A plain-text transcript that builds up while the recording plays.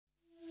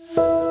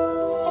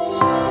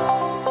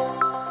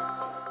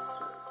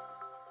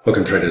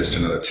Welcome traders to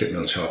another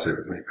Tickmill Chart Hit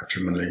with me,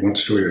 Patrick Munley. I want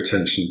to draw your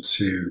attention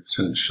to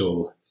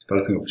potential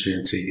developing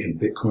opportunity in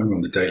Bitcoin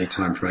on the daily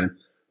time frame.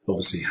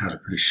 Obviously had a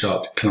pretty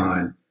sharp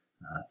decline,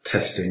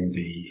 testing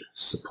the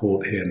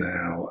support here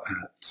now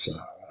at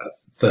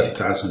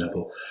 30,000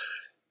 level.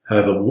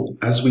 However,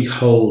 as we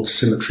hold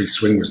symmetry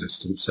swing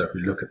resistance, so if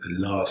we look at the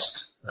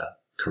last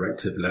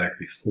corrective leg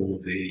before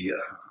the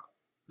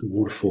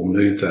waterfall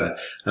move there,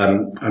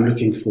 I'm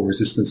looking for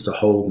resistance to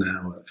hold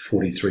now at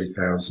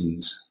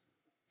 43,000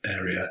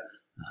 area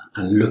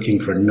and looking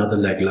for another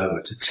leg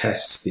lower to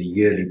test the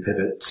yearly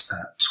pivot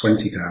at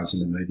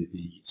 20,000 and maybe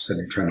the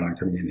semi-trend line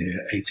coming in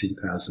here,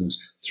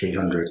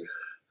 18,300.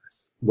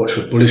 Watch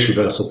for bullish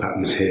reversal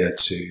patterns here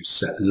to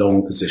set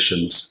long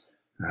positions,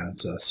 and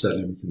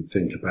certainly we can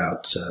think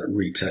about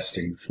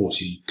retesting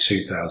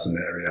 42,000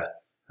 area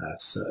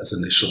as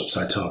an initial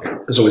upside target.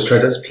 As always,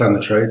 traders, plan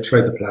the trade,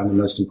 trade the plan, and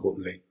most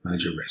importantly,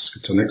 manage your risk.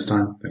 Until next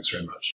time, thanks very much.